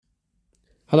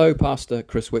Hello, Pastor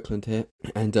Chris Wickland here,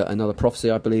 and another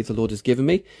prophecy I believe the Lord has given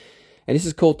me. And this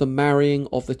is called the marrying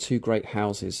of the two great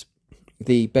houses.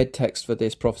 The bed text for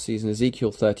this prophecy is in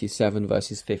Ezekiel 37,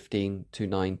 verses 15 to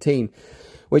 19,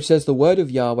 which says, "The word of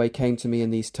Yahweh came to me in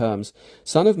these terms,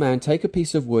 Son of man, take a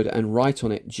piece of wood and write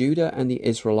on it Judah and the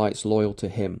Israelites loyal to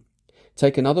him.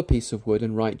 Take another piece of wood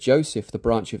and write Joseph, the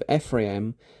branch of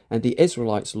Ephraim, and the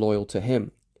Israelites loyal to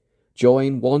him.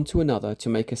 Join one to another to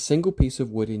make a single piece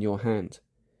of wood in your hand.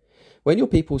 When your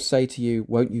people say to you,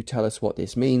 'Won't you tell us what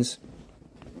this means?'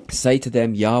 say to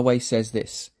them, 'Yahweh says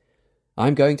this,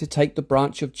 I'm going to take the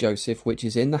branch of Joseph, which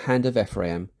is in the hand of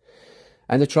Ephraim,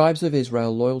 and the tribes of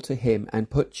Israel loyal to him,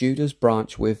 and put Judah's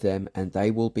branch with them, and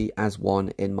they will be as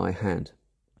one in my hand.'"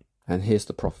 And here's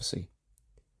the prophecy.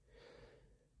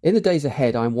 In the days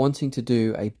ahead, I'm wanting to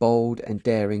do a bold and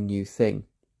daring new thing.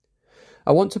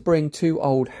 I want to bring two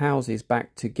old houses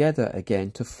back together again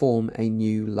to form a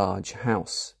new large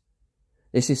house.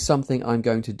 This is something I'm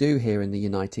going to do here in the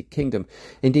United Kingdom.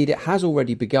 Indeed, it has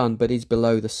already begun, but is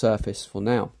below the surface for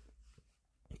now.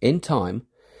 In time,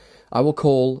 I will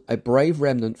call a brave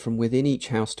remnant from within each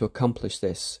house to accomplish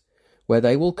this, where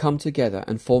they will come together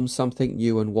and form something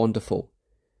new and wonderful,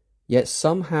 yet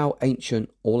somehow ancient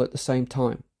all at the same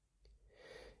time.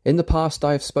 In the past,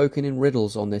 I have spoken in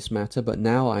riddles on this matter, but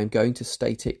now I am going to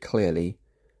state it clearly.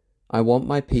 I want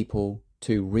my people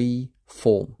to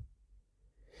reform.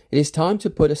 It is time to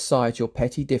put aside your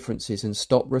petty differences and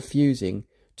stop refusing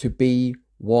to be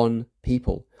one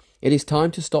people. It is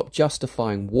time to stop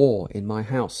justifying war in my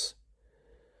house.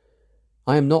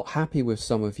 I am not happy with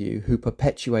some of you who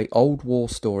perpetuate old war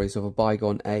stories of a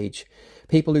bygone age,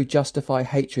 people who justify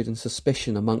hatred and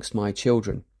suspicion amongst my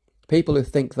children, people who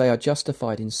think they are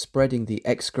justified in spreading the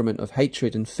excrement of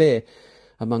hatred and fear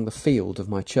among the field of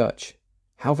my church.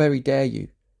 How very dare you?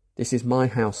 This is my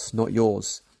house, not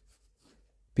yours.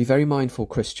 Be very mindful,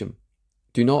 Christian.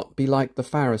 Do not be like the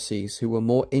Pharisees, who were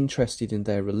more interested in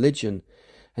their religion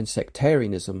and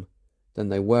sectarianism than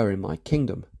they were in my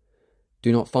kingdom.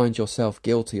 Do not find yourself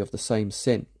guilty of the same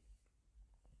sin.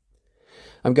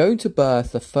 I'm going to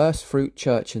birth the first fruit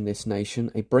church in this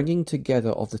nation, a bringing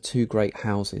together of the two great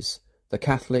houses, the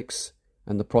Catholics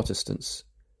and the Protestants.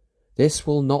 This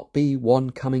will not be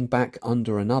one coming back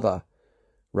under another.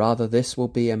 Rather, this will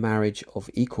be a marriage of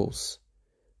equals.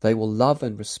 They will love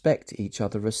and respect each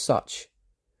other as such.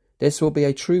 This will be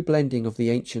a true blending of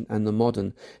the ancient and the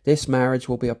modern. This marriage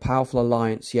will be a powerful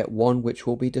alliance, yet one which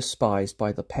will be despised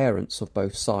by the parents of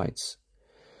both sides.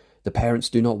 The parents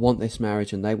do not want this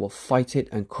marriage, and they will fight it,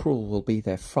 and cruel will be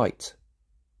their fight.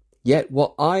 Yet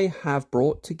what I have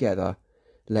brought together,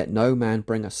 let no man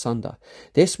bring asunder.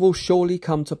 This will surely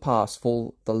come to pass,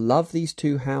 for the love these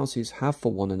two houses have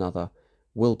for one another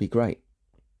will be great.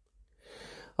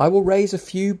 I will raise a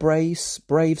few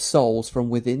brave souls from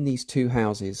within these two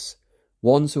houses,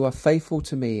 ones who are faithful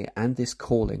to me and this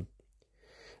calling.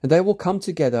 And they will come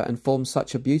together and form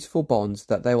such a beautiful bond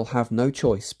that they will have no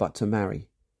choice but to marry.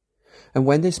 And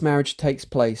when this marriage takes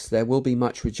place, there will be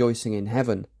much rejoicing in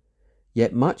heaven,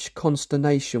 yet much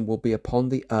consternation will be upon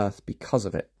the earth because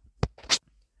of it.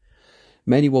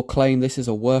 Many will claim this is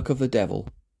a work of the devil.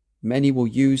 Many will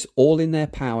use all in their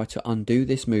power to undo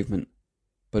this movement.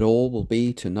 But all will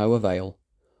be to no avail,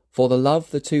 for the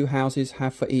love the two houses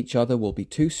have for each other will be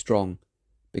too strong,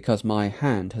 because my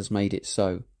hand has made it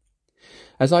so.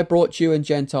 As I brought Jew and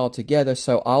Gentile together,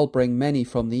 so I'll bring many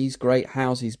from these great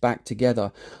houses back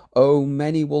together. Oh,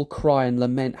 many will cry and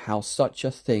lament how such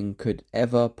a thing could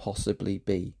ever possibly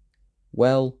be.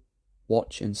 Well,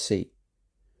 watch and see,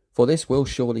 for this will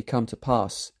surely come to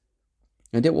pass,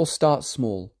 and it will start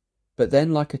small, but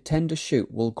then like a tender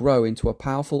shoot will grow into a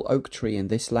powerful oak tree in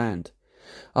this land.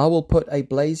 I will put a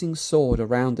blazing sword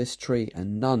around this tree,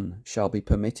 and none shall be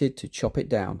permitted to chop it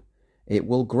down. It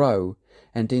will grow,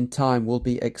 and in time will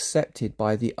be accepted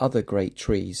by the other great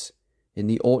trees in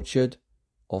the orchard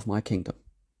of my kingdom.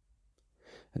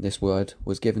 And this word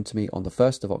was given to me on the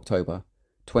 1st of October,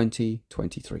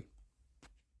 2023.